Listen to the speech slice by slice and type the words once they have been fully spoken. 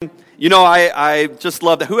You know, I just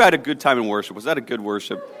love that. Who had a good time in worship? Was that a good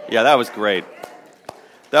worship? Yeah, that was great.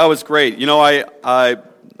 That was great. You know,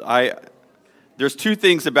 there's two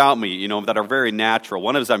things about me, you know, that are very natural.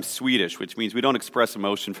 One is I'm Swedish, which means we don't express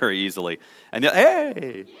emotion very easily. And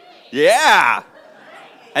hey, yeah.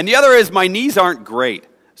 And the other is my knees aren't great.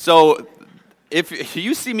 So if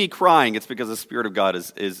you see me crying, it's because the Spirit of God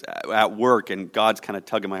is at work and God's kind of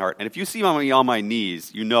tugging my heart. And if you see me on my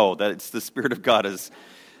knees, you know that it's the Spirit of God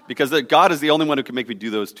because God is the only one who can make me do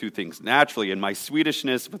those two things naturally. And my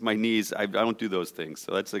Swedishness with my knees, I don't do those things.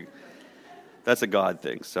 So that's a God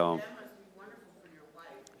thing. So.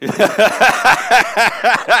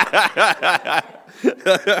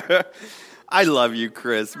 I love you,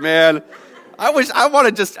 Chris, man. I want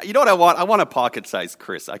to just, you know what I want? I want a pocket-sized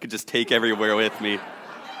Chris. I could just take everywhere with me.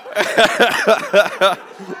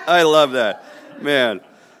 I love that, man.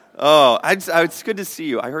 Oh, it's good to see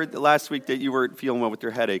you. I heard last week that you weren't feeling well with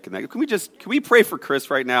your headache. And that. Can we pray for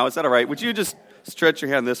Chris right now? Is that all right? Would you just stretch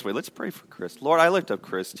your hand this way? Let's pray for Chris. Lord, I lift up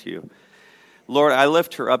Chris to you. Lord, I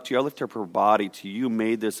lift her up to you. I lift up her body to you. You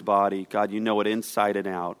made this body. God, you know it inside and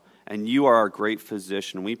out. And you are our great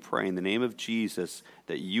physician. We pray in the name of Jesus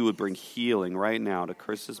that you would bring healing right now to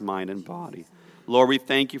Chris's mind and body. Lord, we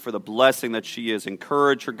thank you for the blessing that she is.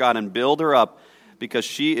 Encourage her, God, and build her up because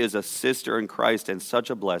she is a sister in Christ and such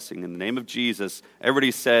a blessing. In the name of Jesus,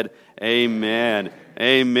 everybody said, amen.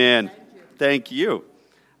 Amen. Thank you.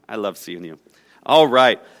 I love seeing you. All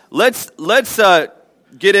right. Let's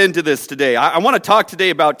get into this today. I want to talk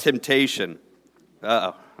today about temptation.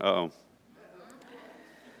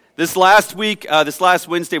 This last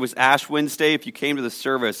Wednesday was Ash Wednesday. If you came to the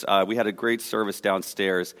service, we had a great service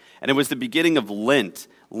downstairs, and it was the beginning of Lent.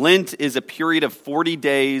 Lent is a period of 40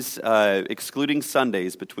 days, excluding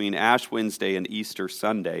Sundays, between Ash Wednesday and Easter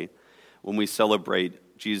Sunday, when we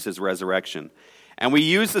celebrate Jesus' resurrection. And we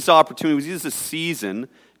use this opportunity, we use this season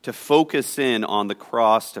to focus in on the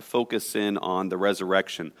cross, to focus in on the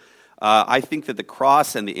resurrection. I think that the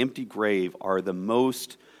cross and the empty grave are the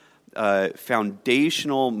most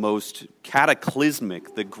foundational, most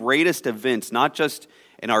cataclysmic, the greatest events, not just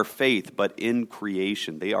in our faith, but in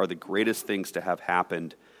creation. They are the greatest things to have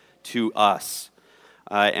happened to us.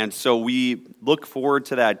 And so we look forward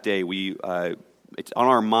to that day. It's on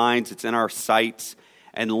our minds, it's in our sights,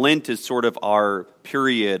 and Lent is sort of our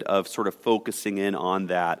period of sort of focusing in on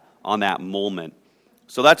that moment.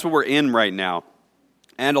 So that's what we're in right now.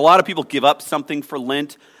 And a lot of people give up something for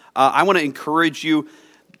Lent. I want to encourage you,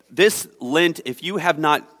 this Lent, if you have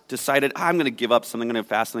not decided, I'm going to give up something, I'm going to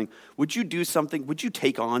fast something, would you do something? Would you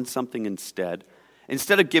take on something instead?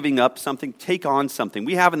 Instead of giving up something, take on something.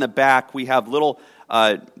 We have in the back, we have little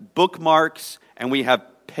bookmarks, and we have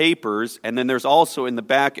papers, and then there's also in the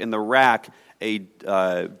back in the rack a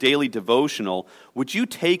daily devotional. Would you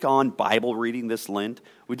take on Bible reading this Lent?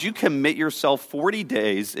 Would you commit yourself 40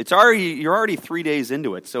 days? You're already 3 days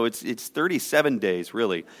into it, so it's 37 days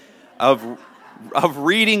really of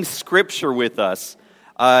reading Scripture with us.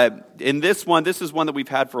 In this is one that we've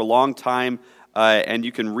had for a long time, and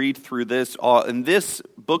you can read through this. In this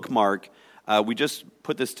bookmark, we just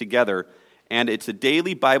put this together, and it's a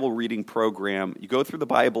daily Bible reading program. You go through the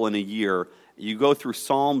Bible in a year. You go through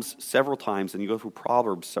Psalms several times, and you go through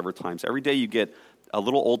Proverbs several times. Every day you get a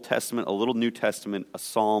little Old Testament, a little New Testament, a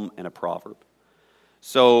Psalm, and a Proverb.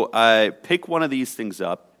 So pick one of these things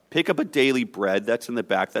up. Pick up a daily bread. That's in the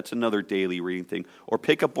back. That's another daily reading thing. Or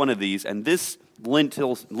pick up one of these. And this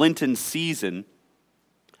Lenten season,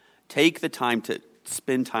 take the time to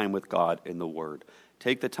spend time with God in the Word.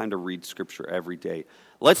 Take the time to read Scripture every day.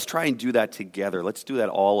 Let's try and do that together. Let's do that,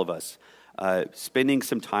 all of us. Spending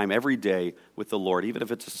some time every day with the Lord, even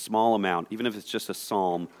if it's a small amount, even if it's just a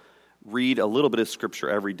psalm, read a little bit of Scripture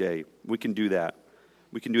every day. We can do that.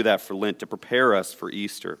 We can do that for Lent to prepare us for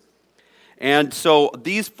Easter. And so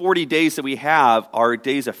these 40 days that we have are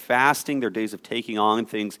days of fasting, they're days of taking on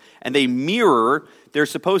things, and they're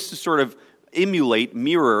supposed to sort of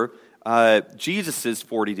mirror Jesus'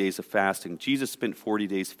 40 days of fasting. Jesus spent 40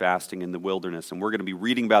 days fasting in the wilderness, and we're going to be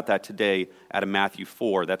reading about that today out of Matthew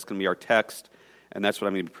 4. That's going to be our text, and that's what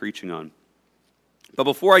I'm going to be preaching on. But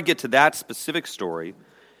before I get to that specific story,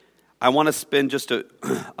 I want to spend just a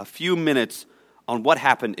few minutes on what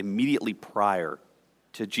happened immediately prior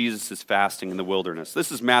to Jesus' fasting in the wilderness.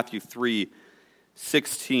 This is Matthew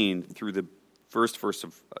 3:16 through the first verse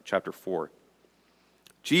of chapter 4.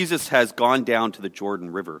 Jesus has gone down to the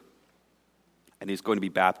Jordan River, and he's going to be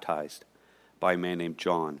baptized by a man named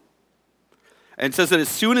John. And it says that as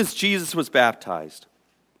soon as Jesus was baptized,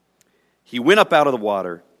 he went up out of the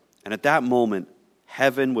water, and at that moment,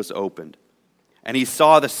 heaven was opened, And he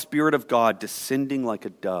saw the Spirit of God descending like a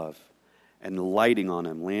dove and lighting on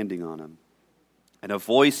him, landing on him. And a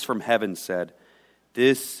voice from heaven said,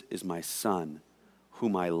 "This is my Son,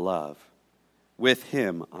 whom I love. With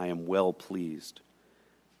him I am well pleased."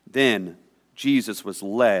 Then Jesus was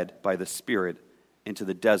led by the Spirit into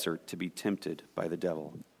the desert to be tempted by the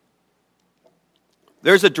devil.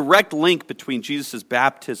 There's a direct link between Jesus'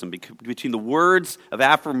 baptism, between the words of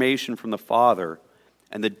affirmation from the Father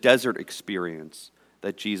and the desert experience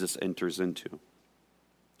that Jesus enters into.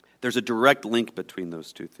 There's a direct link between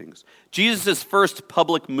those two things. Jesus' first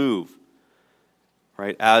public move,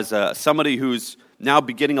 right, as somebody who's now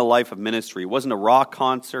beginning a life of ministry, it wasn't a rock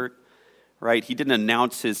concert, right? He didn't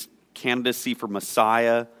announce his candidacy for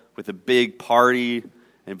Messiah with a big party,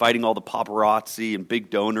 inviting all the paparazzi and big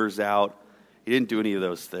donors out. He didn't do any of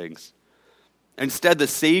those things. Instead, the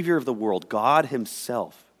Savior of the world, God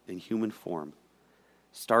himself in human form,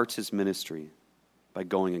 starts his ministry by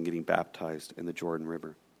going and getting baptized in the Jordan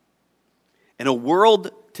River. In a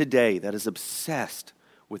world today that is obsessed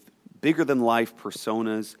with bigger-than-life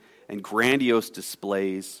personas and grandiose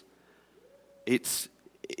displays, it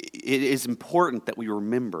is important that we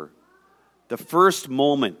remember the first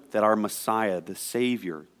moment that our Messiah, the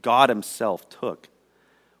Savior, God himself took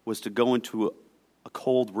was to go into a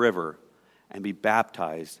cold river and be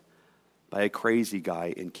baptized by a crazy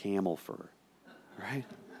guy in camel fur, right?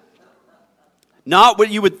 Not what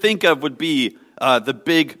you would think of would be the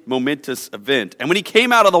big momentous event. And when he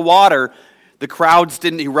came out of the water, the crowds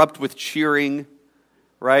didn't erupt with cheering,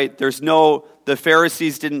 right? The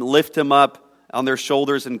Pharisees didn't lift him up on their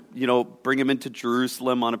shoulders and, bring him into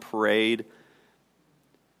Jerusalem on a parade.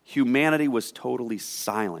 Humanity was totally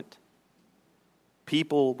silent.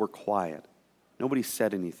 People were quiet. Nobody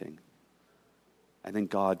said anything. And then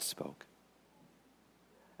God spoke.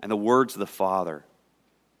 And the words of the Father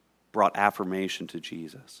brought affirmation to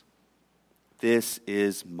Jesus. "This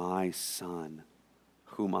is my Son,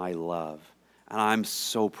 whom I love, and I'm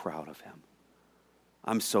so proud of him.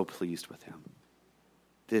 I'm so pleased with him.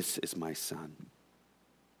 This is my Son."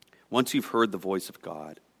 Once you've heard the voice of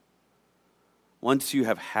God, once you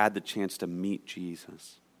have had the chance to meet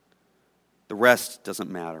Jesus, the rest doesn't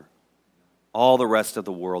matter. All the rest of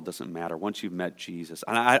the world doesn't matter once you've met Jesus.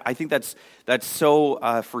 And I think that's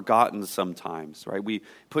so forgotten sometimes, right? We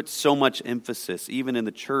put so much emphasis, even in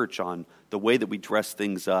the church, on the way that we dress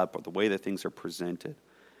things up or the way that things are presented.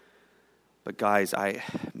 But guys,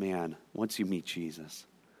 once you meet Jesus,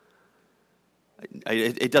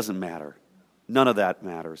 it doesn't matter. None of that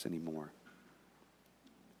matters anymore.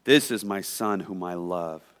 "This is my Son whom I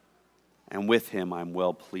love, and with him I'm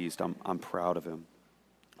well pleased." I'm proud of him.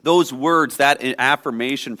 Those words, that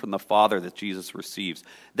affirmation from the Father that Jesus receives,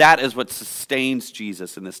 that is what sustains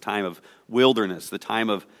Jesus in this time of wilderness, the time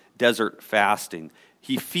of desert fasting.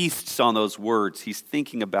 He feasts on those words. He's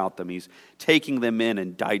thinking about them. He's taking them in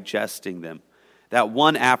and digesting them. That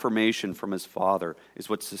one affirmation from his Father is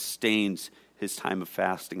what sustains his time of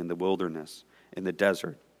fasting in the wilderness, in the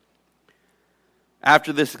desert.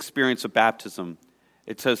 After this experience of baptism,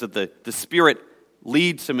 it says that the Spirit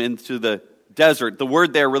leads him into the desert. The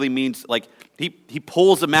word there really means like he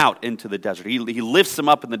pulls him out into the desert. He lifts him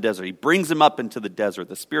up in the desert. He brings him up into the desert.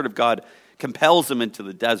 The Spirit of God compels him into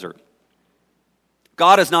the desert.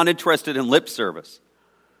 God is not interested in lip service.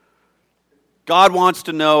 God wants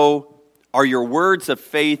to know, are your words of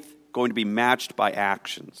faith going to be matched by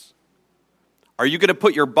actions? Are you going to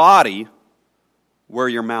put your body where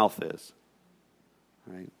your mouth is?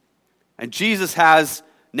 Right? And Jesus has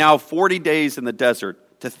now 40 days in the desert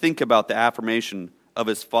to think about the affirmation of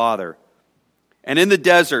his Father. And in the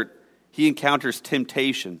desert, he encounters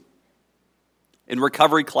temptation. In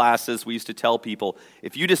recovery classes, we used to tell people,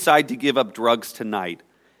 if you decide to give up drugs tonight,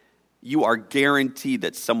 you are guaranteed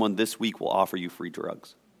that someone this week will offer you free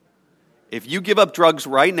drugs. If you give up drugs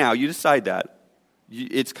right now, you decide that,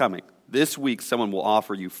 it's coming. This week, someone will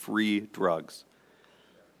offer you free drugs.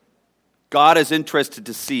 God is interested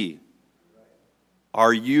to see,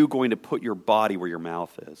 are you going to put your body where your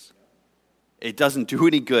mouth is? It doesn't do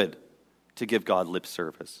any good to give God lip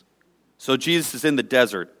service. So Jesus is in the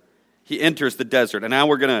desert. He enters the desert. And now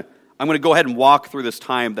I'm going to go ahead and walk through this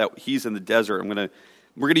time that he's in the desert. We're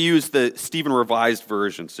going to use the Stephen Revised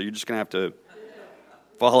version, so you're just going to have to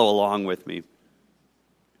follow along with me.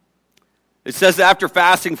 It says after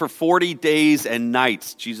fasting for 40 days and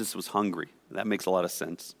nights, Jesus was hungry. That makes a lot of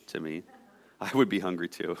sense to me. I would be hungry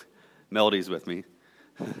too. Melody's with me.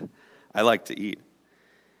 I like to eat.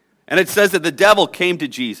 And it says that the devil came to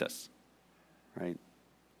Jesus, right?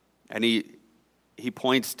 And he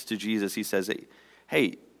points to Jesus. He says,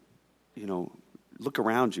 hey, look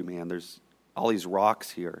around you, man. There's all these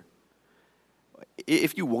rocks here.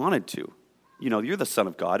 If you wanted to, you're the Son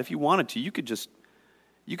of God. If you wanted to, you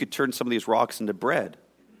could turn some of these rocks into bread.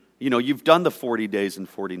 You've done the 40 days and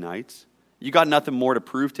 40 nights. You got nothing more to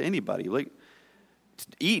prove to anybody.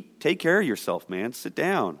 Eat, take care of yourself, man. Sit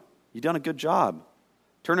down. You've done a good job.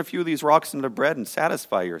 Turn a few of these rocks into bread and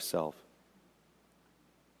satisfy yourself.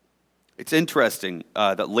 It's interesting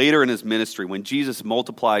that later in his ministry, when Jesus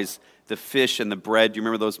multiplies the fish and the bread, do you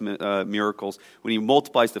remember those miracles? When he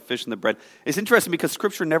multiplies the fish and the bread, it's interesting because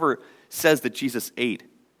Scripture never says that Jesus ate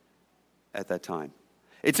at that time.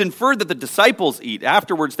 It's inferred that the disciples eat.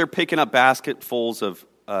 Afterwards, they're picking up basketfuls of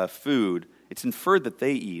food. It's inferred that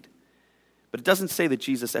they eat. But it doesn't say that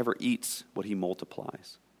Jesus ever eats what he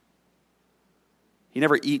multiplies. He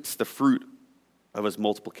never eats the fruit of his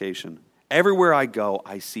multiplication. Everywhere I go,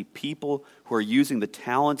 I see people who are using the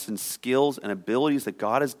talents and skills and abilities that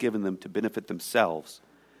God has given them to benefit themselves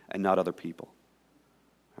and not other people.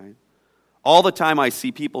 Right? All the time I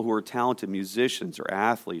see people who are talented musicians or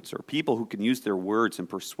athletes or people who can use their words and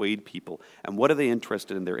persuade people. And what are they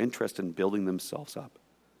interested in? They're interested in building themselves up.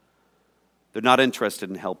 They're not interested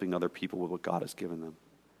in helping other people with what God has given them.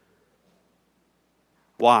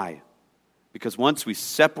 Why? Because once we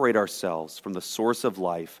separate ourselves from the source of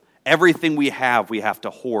life, everything we have to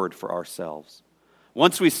hoard for ourselves.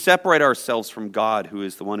 Once we separate ourselves from God, who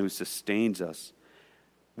is the one who sustains us,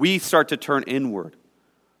 we start to turn inward.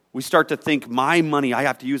 We start to think, my money, I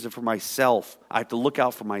have to use it for myself. I have to look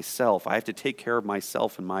out for myself. I have to take care of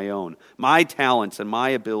myself and my own. My talents and my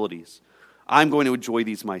abilities. I'm going to enjoy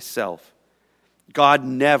these myself. God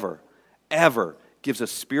never, ever gives a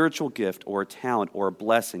spiritual gift or a talent or a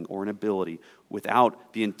blessing or an ability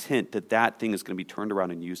without the intent that that thing is going to be turned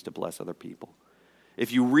around and used to bless other people.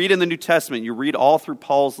 If you read in the New Testament, you read all through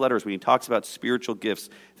Paul's letters when he talks about spiritual gifts,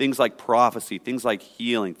 things like prophecy, things like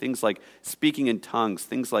healing, things like speaking in tongues,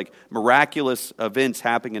 things like miraculous events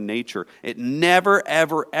happening in nature. It never,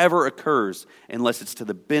 ever, ever occurs unless it's to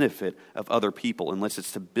the benefit of other people, unless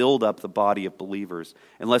it's to build up the body of believers,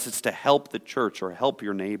 unless it's to help the church or help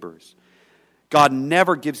your neighbors. God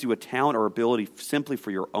never gives you a talent or ability simply for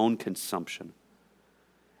your own consumption.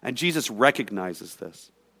 And Jesus recognizes this.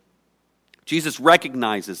 Jesus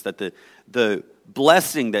recognizes that the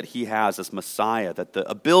blessing that he has as Messiah, that the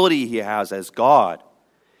ability he has as God,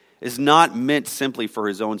 is not meant simply for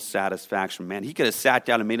his own satisfaction. Man, he could have sat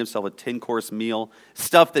down and made himself a 10-course meal,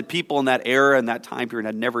 stuff that people in that era and that time period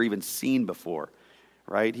had never even seen before,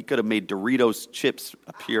 right? He could have made Doritos chips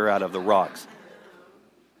appear out of the rocks.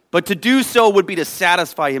 But to do so would be to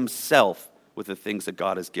satisfy himself with the things that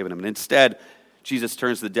God has given him. And instead, Jesus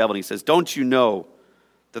turns to the devil and he says, don't you know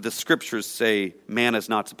that the scriptures say man is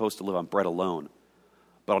not supposed to live on bread alone,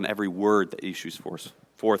 but on every word that issues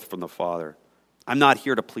forth from the Father? I'm not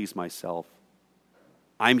here to please myself.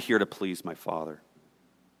 I'm here to please my Father.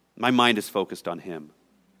 My mind is focused on him.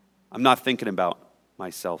 I'm not thinking about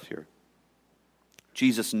myself here.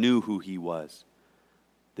 Jesus knew who he was.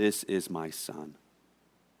 This is my son.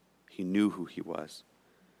 He knew who he was.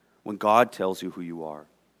 When God tells you who you are,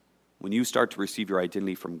 when you start to receive your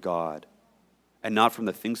identity from God and not from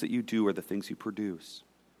the things that you do or the things you produce,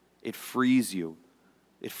 it frees you.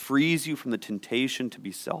 It frees you from the temptation to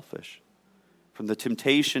be selfish, from the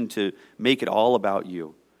temptation to make it all about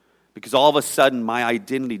you. Because all of a sudden, my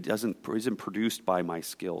identity isn't produced by my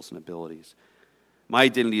skills and abilities. My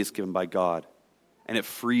identity is given by God, and it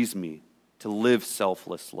frees me to live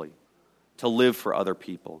selflessly, to live for other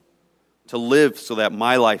people, to live so that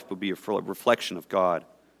my life would be a reflection of God.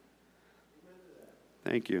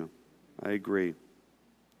 Thank you. I agree.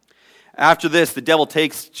 After this, the devil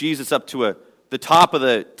takes Jesus up to the top of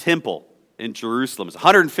the temple in Jerusalem. It's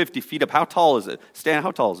 150 feet up. How tall is it? Stan,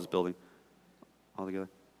 how tall is this building altogether?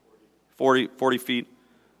 40 feet.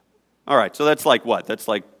 All right, so that's like what? That's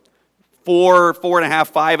like 4.5,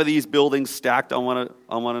 5 of these buildings stacked on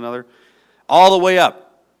one another, all the way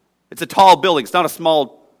up. It's a tall building. It's not a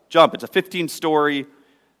small jump. It's a 15-story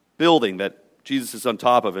building that Jesus is on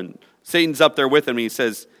top of, and Satan's up there with him. And he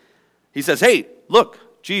says, "Hey,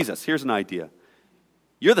 look, Jesus, here's an idea.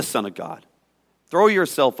 You're the Son of God. Throw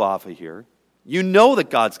yourself off of here. You know that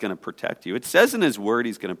God's going to protect you. It says in his word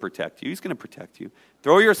he's going to protect you. He's going to protect you.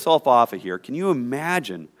 Throw yourself off of here. Can you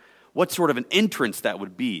imagine what sort of an entrance that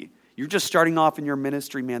would be? You're just starting off in your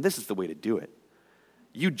ministry, man. This is the way to do it.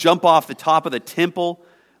 You jump off the top of the temple,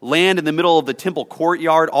 land in the middle of the temple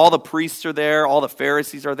courtyard. All the priests are there. All the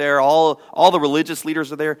Pharisees are there. All the religious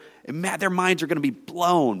leaders are there. And man, their minds are going to be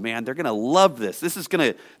blown, man. They're going to love this. This is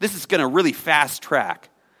going to really fast track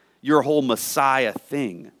your whole Messiah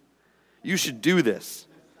thing. You should do this."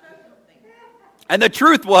 And the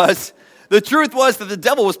truth was The truth was that the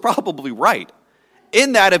devil was probably right.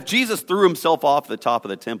 In that, if Jesus threw himself off the top of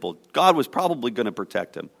the temple, God was probably going to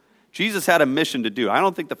protect him. Jesus had a mission to do. I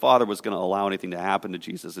don't think the Father was going to allow anything to happen to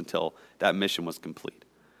Jesus until that mission was complete.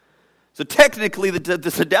 So technically,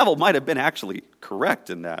 the devil might have been actually correct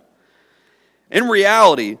in that. In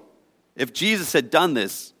reality, if Jesus had done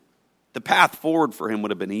this, the path forward for him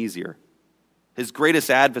would have been easier. His greatest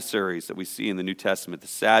adversaries that we see in the New Testament, the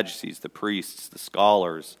Sadducees, the priests, the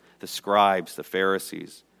scholars, the scribes, the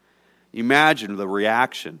Pharisees. Imagine the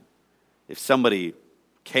reaction if somebody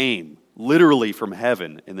came literally from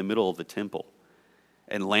heaven in the middle of the temple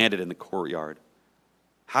and landed in the courtyard.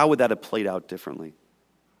 How would that have played out differently?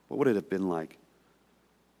 What would it have been like?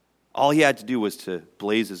 All he had to do was to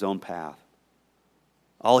blaze his own path.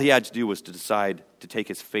 All he had to do was to decide to take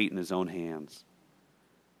his fate in his own hands.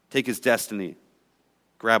 Take his destiny.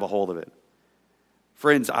 Grab a hold of it.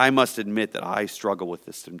 Friends, I must admit that I struggle with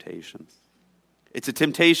this temptation. It's a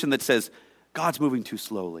temptation that says, God's moving too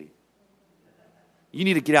slowly. You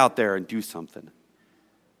need to get out there and do something.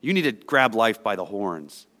 You need to grab life by the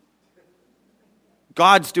horns.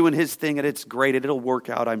 God's doing his thing and it's great and it'll work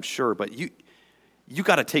out, I'm sure, but you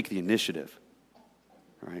got to take the initiative,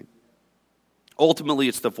 right? Ultimately,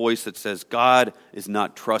 it's the voice that says God is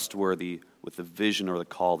not trustworthy with the vision or the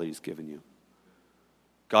call that he's given you.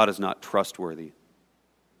 God is not trustworthy.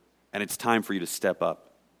 And it's time for you to step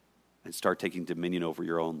up and start taking dominion over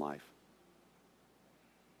your own life.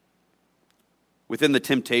 Within the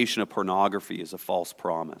temptation of pornography is a false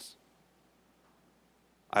promise.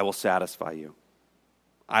 I will satisfy you.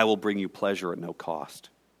 I will bring you pleasure at no cost.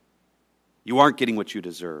 You aren't getting what you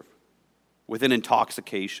deserve. Within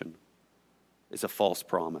intoxication is a false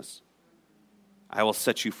promise. I will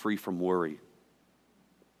set you free from worry.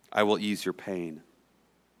 I will ease your pain.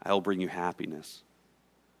 I will bring you happiness.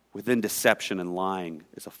 Within deception and lying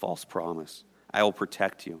is a false promise. I will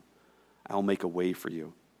protect you. I will make a way for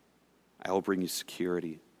you. I will bring you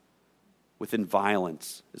security. Within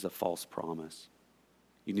violence is a false promise.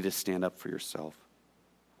 You need to stand up for yourself.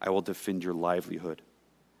 I will defend your livelihood.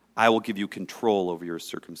 I will give you control over your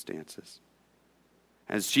circumstances.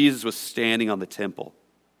 As Jesus was standing on the temple,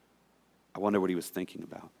 I wonder what he was thinking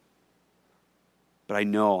about. But I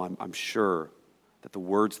know, I'm sure, that the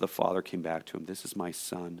words of the Father came back to him. This is my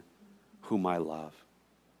Son, whom I love.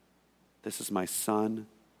 This is my Son,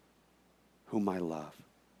 whom I love.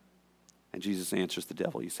 And Jesus answers the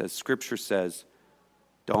devil. He says, Scripture says,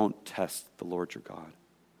 don't test the Lord your God.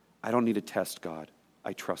 I don't need to test God.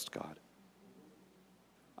 I trust God.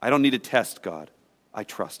 I don't need to test God. I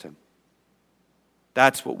trust him.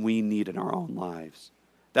 That's what we need in our own lives.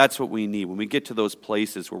 That's what we need. When we get to those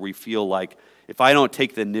places where we feel like, if I don't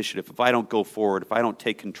take the initiative, if I don't go forward, if I don't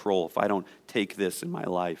take control, if I don't take this in my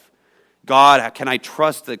life, God, can I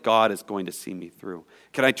trust that God is going to see me through?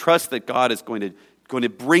 Can I trust that God is going to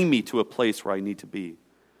bring me to a place where I need to be?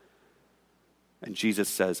 And Jesus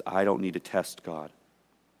says, I don't need to test God.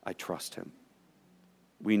 I trust him.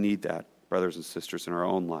 We need that, brothers and sisters, in our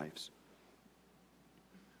own lives.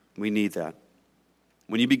 We need that.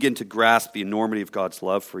 When you begin to grasp the enormity of God's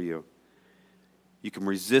love for you, you can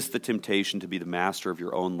resist the temptation to be the master of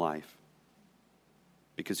your own life,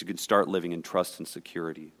 because you can start living in trust and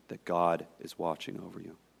security that God is watching over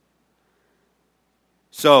you.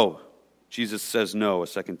 So, Jesus says no a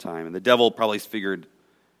second time, and the devil probably figured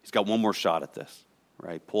he's got one more shot at this,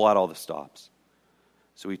 right? Pull out all the stops.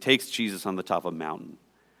 So he takes Jesus on the top of a mountain,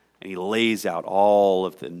 and he lays out all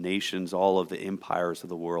of the nations, all of the empires of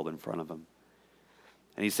the world in front of him.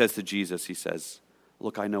 And he says to Jesus, he says,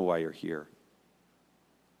 look, I know why you're here.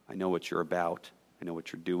 I know what you're about. I know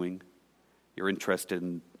what you're doing. You're interested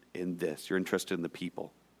in this. You're interested in the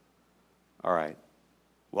people. All right.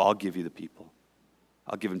 Well, I'll give you the people.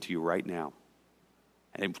 I'll give them to you right now.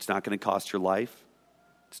 And it's not going to cost your life.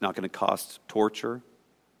 It's not going to cost torture.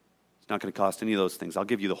 It's not going to cost any of those things. I'll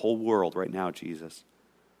give you the whole world right now, Jesus.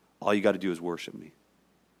 All you got to do is worship me.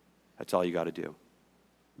 That's all you got to do.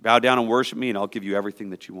 Bow down and worship me, and I'll give you everything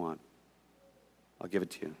that you want. I'll give it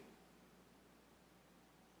to you.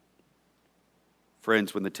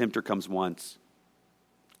 Friends, when the tempter comes once,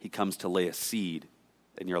 he comes to lay a seed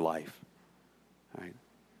in your life. All right?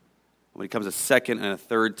 When he comes a second and a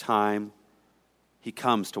third time, he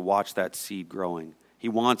comes to watch that seed growing. He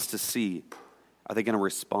wants to see, are they going to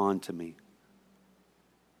respond to me?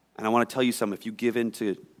 And I want to tell you something. If you give in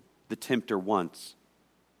to the tempter once,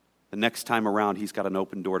 the next time around, he's got an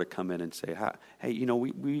open door to come in and say, hey, you know,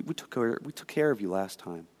 we took care of you last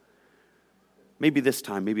time. Maybe this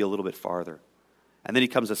time, maybe a little bit farther. And then he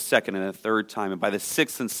comes a second and a third time. And by the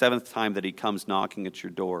sixth and seventh time that he comes knocking at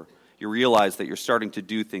your door, you realize that you're starting to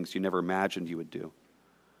do things you never imagined you would do.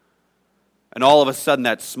 And all of a sudden,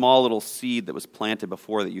 that small little seed that was planted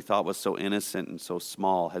before that you thought was so innocent and so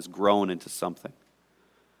small has grown into something.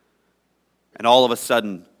 And all of a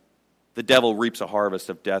sudden, the devil reaps a harvest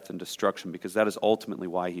of death and destruction because that is ultimately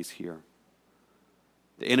why he's here.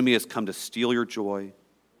 The enemy has come to steal your joy.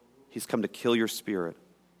 He's come to kill your spirit.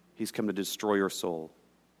 He's come to destroy your soul.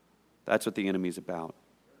 That's what the enemy's about.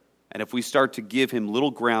 And if we start to give him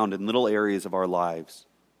little ground in little areas of our lives,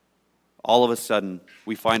 all of a sudden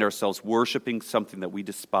we find ourselves worshiping something that we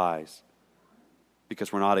despise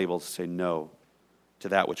because we're not able to say no to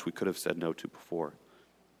that which we could have said no to before.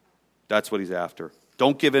 That's what he's after.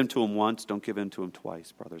 Don't give in to him once. Don't give in to him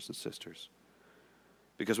twice, brothers and sisters.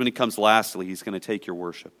 Because when he comes lastly, he's going to take your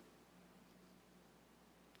worship.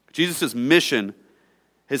 Jesus' mission,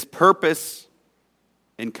 his purpose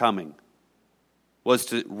in coming, was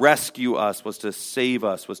to rescue us, was to save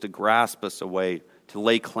us, was to grasp us away, to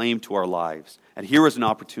lay claim to our lives. And here was an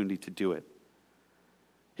opportunity to do it.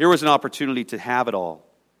 Here was an opportunity to have it all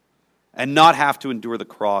and not have to endure the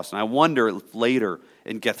cross. And I wonder if later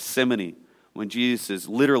in Gethsemane, when Jesus is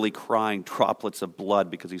literally crying droplets of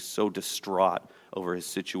blood because he's so distraught over his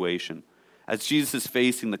situation, as Jesus is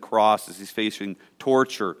facing the cross, as he's facing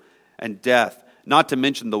torture and death, not to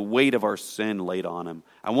mention the weight of our sin laid on him,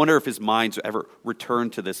 I wonder if his mind's ever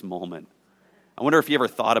returned to this moment. I wonder if he ever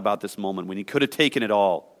thought about this moment when he could have taken it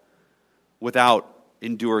all without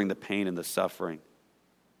enduring the pain and the suffering.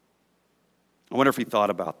 I wonder if he thought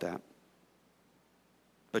about that.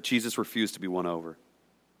 But Jesus refused to be won over.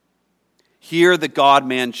 Here the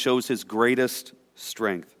God-man shows his greatest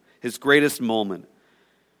strength, his greatest moment,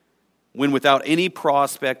 when without any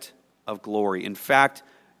prospect of glory. In fact,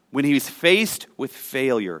 when he's faced with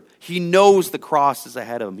failure, he knows the cross is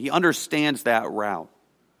ahead of him. He understands that route.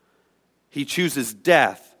 He chooses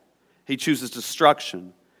death. He chooses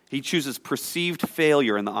destruction. He chooses perceived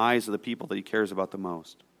failure in the eyes of the people that he cares about the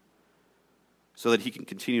most, so that he can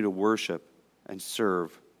continue to worship and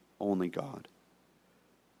serve only God.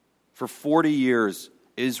 For 40 years,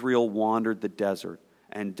 Israel wandered the desert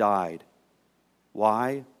and died.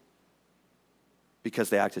 Why? Because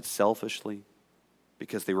they acted selfishly,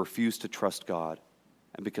 because they refused to trust God,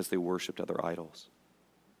 and because they worshiped other idols.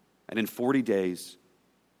 And in 40 days,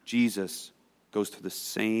 Jesus goes through the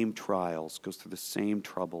same trials, goes through the same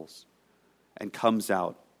troubles, and comes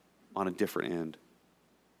out on a different end.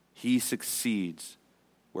 He succeeds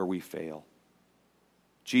where we fail.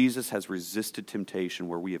 Jesus has resisted temptation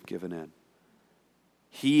where we have given in.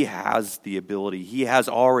 He has the ability. He has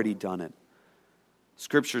already done it.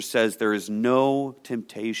 Scripture says there is no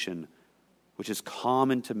temptation which is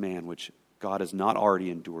common to man, which God has not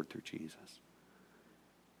already endured through Jesus.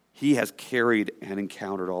 He has carried and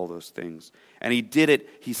encountered all those things. And he did it,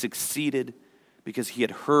 he succeeded, because he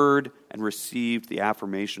had heard and received the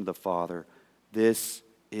affirmation of the Father, "This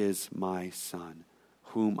is my Son,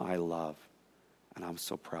 whom I love, and I'm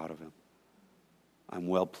so proud of him. I'm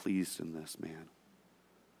well pleased in this man."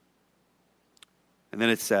 And then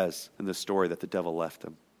it says in the story that the devil left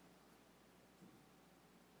him.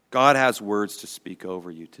 God has words to speak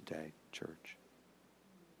over you today, church.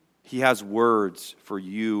 He has words for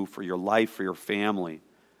you, for your life, for your family.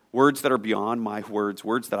 Words that are beyond my words,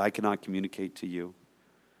 words that I cannot communicate to you.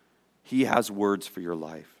 He has words for your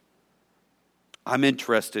life. I'm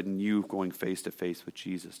interested in you going face to face with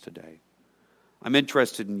Jesus today. I'm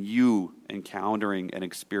interested in you encountering and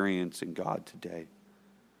experiencing God today.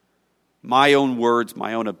 My own words,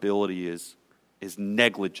 my own ability is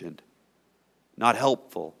negligent, not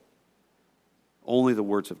helpful. Only the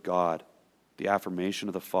words of God, the affirmation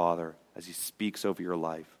of the Father as he speaks over your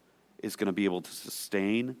life, is going to be able to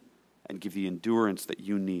sustain and give the endurance that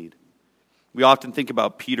you need. We often think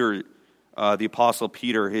about Peter, the Apostle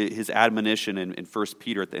Peter, his admonition in 1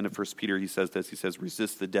 Peter. At the end of 1 Peter, he says this. He says,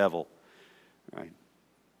 "Resist the devil." Right?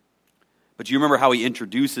 But do you remember how he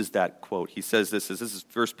introduces that quote? He says this is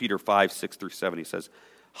 1 Peter 5, 6 through 7. He says,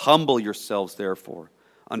 "Humble yourselves, therefore,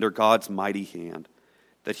 under God's mighty hand,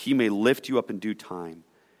 that he may lift you up in due time.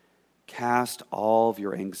 Cast all of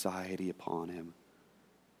your anxiety upon him."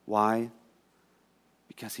 Why?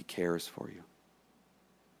 Because he cares for you.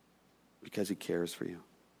 Because he cares for you.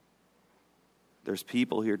 There's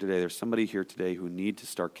people here today, there's somebody here today who need to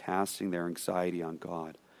start casting their anxiety on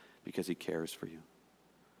God because he cares for you.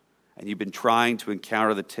 And you've been trying to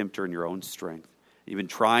encounter the tempter in your own strength. You've been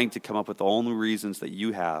trying to come up with the only reasons that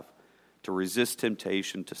you have to resist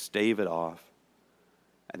temptation, to stave it off.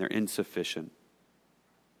 And they're insufficient.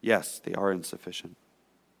 Yes, they are insufficient.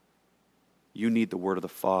 You need the word of the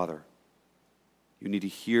Father. You need to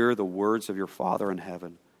hear the words of your Father in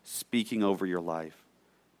heaven speaking over your life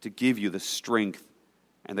to give you the strength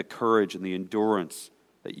and the courage and the endurance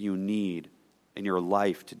that you need in your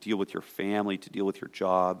life to deal with your family, to deal with your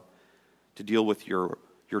job, to deal with your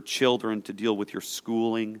children, to deal with your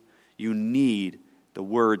schooling. You need the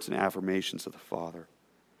words and affirmations of the Father.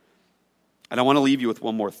 And I want to leave you with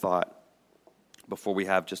one more thought before we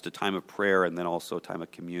have just a time of prayer and then also a time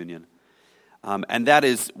of communion. And that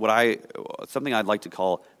is something I'd like to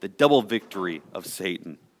call the double victory of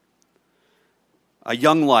Satan. A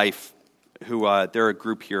Young Life, who they're a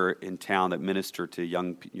group here in town that minister to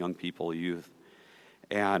young people, youth,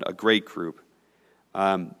 and a great group.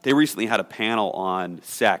 They recently had a panel on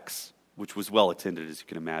sex, which was well attended, as you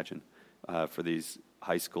can imagine, for these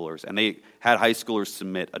high schoolers. And they had high schoolers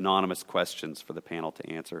submit anonymous questions for the panel to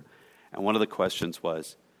answer. And one of the questions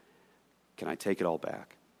was, can I take it all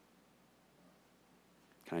back?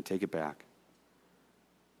 Can I take it back?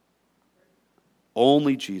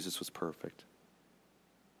 Only Jesus was perfect.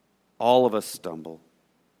 All of us stumble.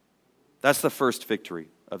 That's the first victory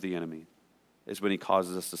of the enemy, is when he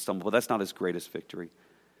causes us to stumble. But that's not his greatest victory.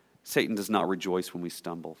 Satan does not rejoice when we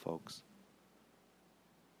stumble, folks.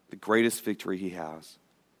 The greatest victory he has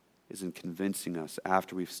is in convincing us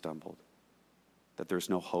after we've stumbled that there's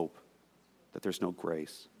no hope, that there's no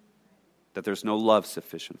grace, that there's no love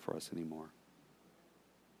sufficient for us anymore.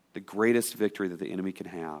 The greatest victory that the enemy can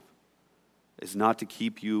have is not to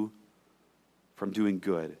keep you from doing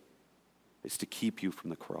good, it's to keep you from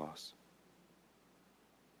the cross.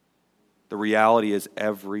 The reality is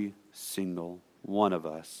every single one of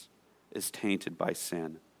us is tainted by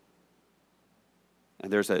sin.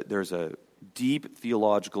 And there's a deep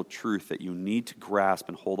theological truth that you need to grasp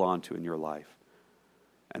and hold on to in your life.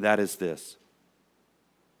 And that is this: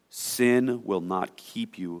 sin will not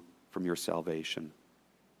keep you from your salvation.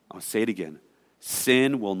 I'll say it again.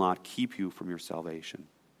 Sin will not keep you from your salvation.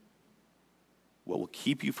 What will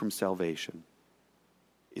keep you from salvation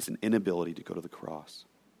is an inability to go to the cross.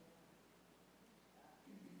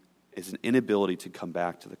 Is an inability to come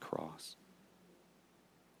back to the cross.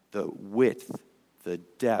 The width, the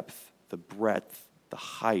depth, the breadth, the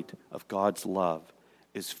height of God's love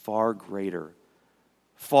is far greater,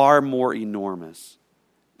 far more enormous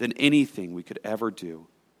than anything we could ever do,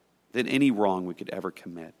 than any wrong we could ever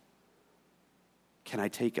commit. Can I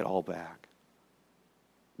take it all back?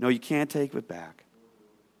 No, you can't take it back.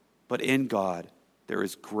 But in God, there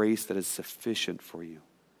is grace that is sufficient for you.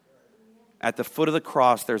 At the foot of the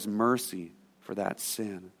cross, there's mercy for that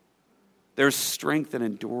sin. There's strength and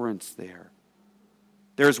endurance there.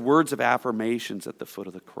 There's words of affirmations at the foot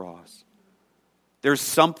of the cross. There's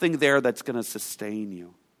something there that's going to sustain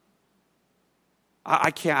you.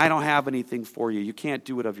 I don't have anything for you. You can't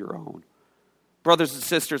do it of your own. Brothers and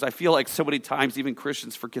sisters, I feel like so many times even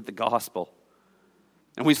Christians forget the gospel.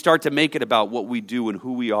 And we start to make it about what we do and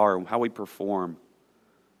who we are and how we perform.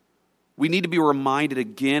 We need to be reminded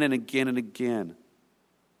again and again and again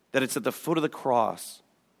that it's at the foot of the cross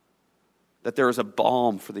that there is a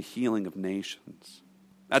balm for the healing of nations.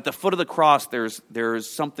 At the foot of the cross, there's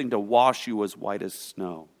something to wash you as white as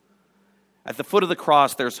snow. At the foot of the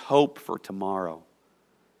cross, there's hope for tomorrow.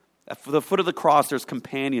 At the foot of the cross, there's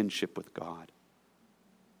companionship with God.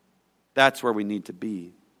 That's where we need to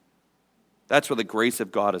be. That's where the grace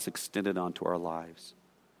of God is extended onto our lives.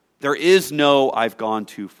 There is no I've gone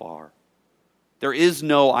too far. There is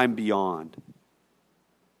no I'm beyond.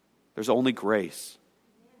 There's only grace.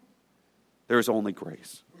 There's only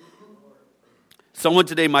grace. Someone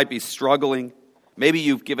today might be struggling. Maybe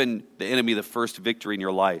you've given the enemy the first victory in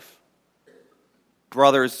your life.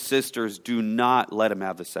 Brothers, sisters, do not let him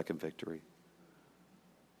have the second victory.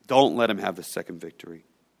 Don't let him have the second victory.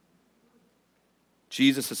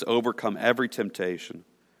 Jesus has overcome every temptation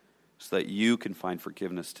so that you can find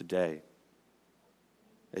forgiveness today.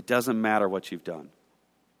 It doesn't matter what you've done.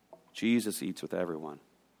 Jesus eats with everyone.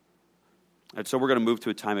 And so we're going to move to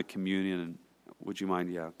a time of communion. And would you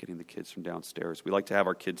mind, getting the kids from downstairs? We like to have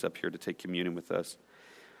our kids up here to take communion with us.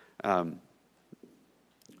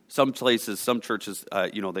 Some places, some churches,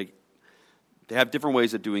 they have different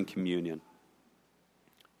ways of doing communion.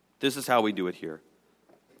 This is how we do it here.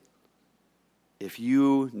 If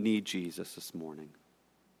you need Jesus this morning,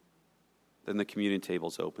 then the communion table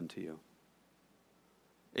is open to you.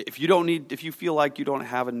 If you feel like you don't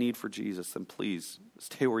have a need for Jesus, then please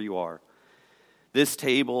stay where you are. This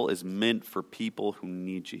table is meant for people who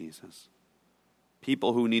need Jesus.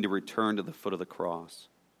 People who need to return to the foot of the cross.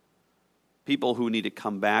 People who need to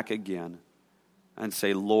come back again and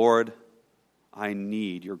say, Lord, I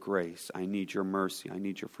need your grace. I need your mercy. I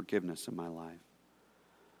need your forgiveness in my life.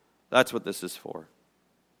 That's what this is for.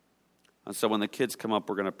 And so when the kids come up,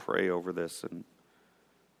 we're going to pray over this, and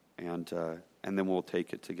then we'll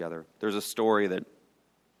take it together. There's a story that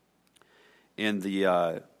during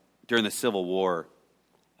the Civil War,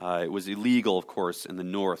 it was illegal, of course, in the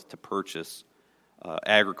North to purchase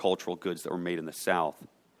agricultural goods that were made in the South.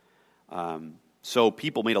 So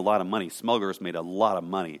people made a lot of money. Smugglers made a lot of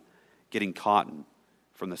money getting cotton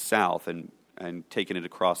from the South and taking it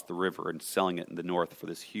across the river and selling it in the North for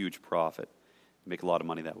this huge profit. Make a lot of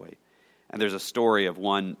money that way. And there's a story of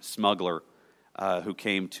one smuggler who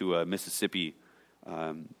came to a Mississippi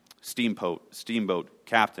steamboat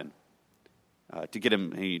captain to get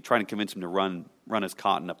him. He tried to convince him to run his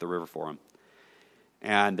cotton up the river for him.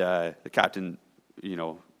 And the captain,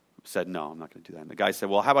 said, "No, I'm not going to do that." And the guy said,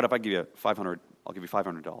 "Well, how about if I give you $500? I'll give you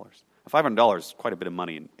 $500. $500 is quite a bit of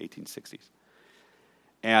money in 1860s."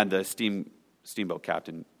 And the steamboat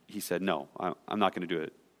captain, he said, "No, I'm not going to do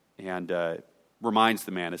it." And reminds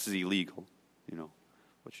the man, "This is illegal.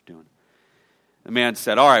 What you're doing." The man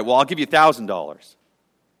said, "All right, well, I'll give you $1,000.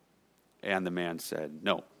 And the man said,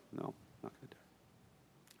 No, I'm not going to do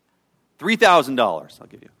it. $3,000 I'll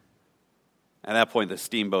give you. At that point, the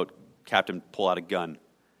steamboat captain pulled out a gun.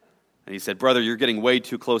 And he said, "Brother, you're getting way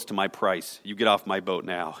too close to my price. You get off my boat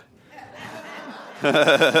now."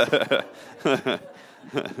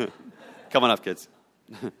 Come on up, kids.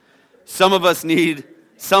 Some of us need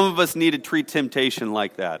to treat temptation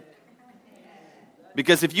like that.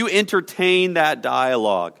 Because if you entertain that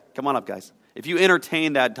dialogue, come on up, guys. If you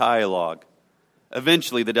entertain that dialogue,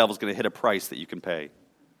 eventually the devil's going to hit a price that you can pay.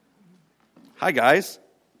 Hi, guys.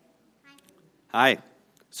 Hi.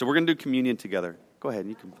 So we're going to do communion together. Go ahead,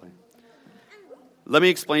 you can play. Let me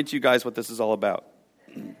explain to you guys what this is all about.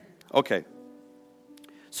 Okay.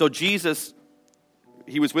 So Jesus,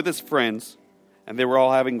 he was with his friends, and they were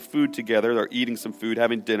all having food together. They're eating some food,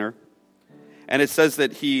 having dinner. And it says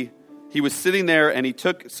that he was sitting there, and he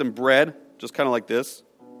took some bread, just kind of like this,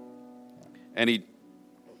 and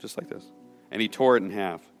just like this, and he tore it in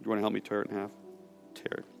half. Do you want to help me tear it in half?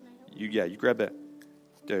 Tear it. You grab that.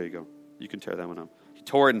 There you go. You can tear that one up. He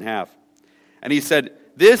tore it in half. And he said,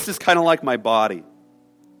 "This is kind of like my body.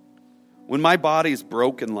 When my body is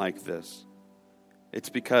broken like this, it's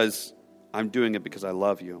because I'm doing it because I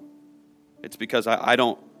love you. It's because I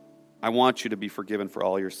want you to be forgiven for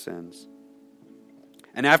all your sins."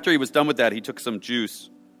 And after he was done with that, he took some juice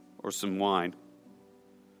or some wine.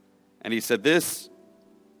 And he said, this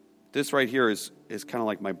right here is kind of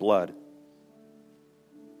like my blood.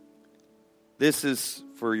 This is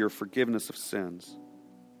for your forgiveness of sins.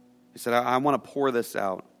 He said, I want to pour this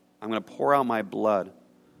out. I'm going to pour out my blood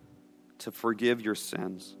to forgive your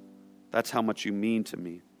sins. That's how much you mean to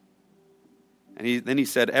me. And then he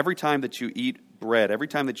said, every time that you eat bread, every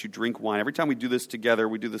time that you drink wine, every time we do this together,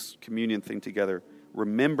 we do this communion thing together,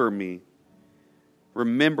 remember me.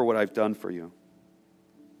 Remember what I've done for you.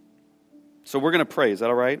 So we're going to pray. Is that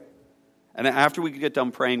all right? And after we get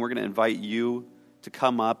done praying, we're going to invite you to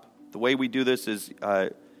come up. The way we do this is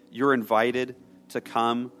you're invited to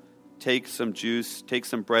come, take some juice, take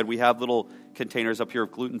some bread. We have little containers up here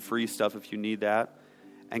of gluten-free stuff if you need that.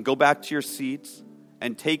 And go back to your seats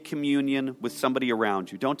and take communion with somebody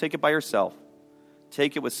around you. Don't take it by yourself.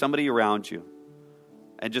 Take it with somebody around you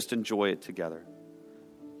and just enjoy it together.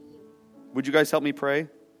 Would you guys help me pray?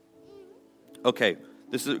 Okay.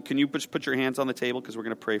 Can you put your hands on the table because we're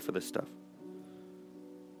going to pray for this stuff.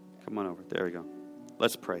 Come on over. There we go.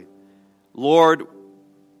 Let's pray. Lord,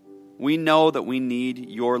 we know that we need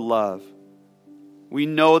your love. We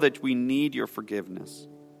know that we need your forgiveness.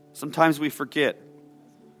 Sometimes we forget,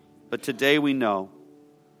 but today we know,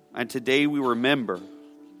 and today we remember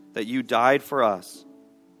that you died for us,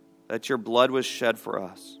 that your blood was shed for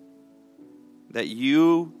us, that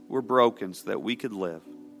you were broken so that we could live.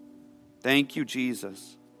 Thank you,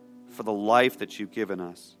 Jesus, for the life that you've given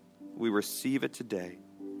us. We receive it today.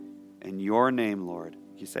 In your name, Lord.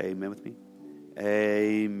 You say amen with me?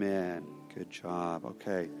 Amen. Good job.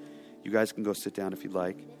 Okay. You guys can go sit down if you'd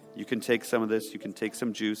like. You can take some of this. You can take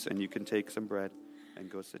some juice, and you can take some bread and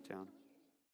go sit down.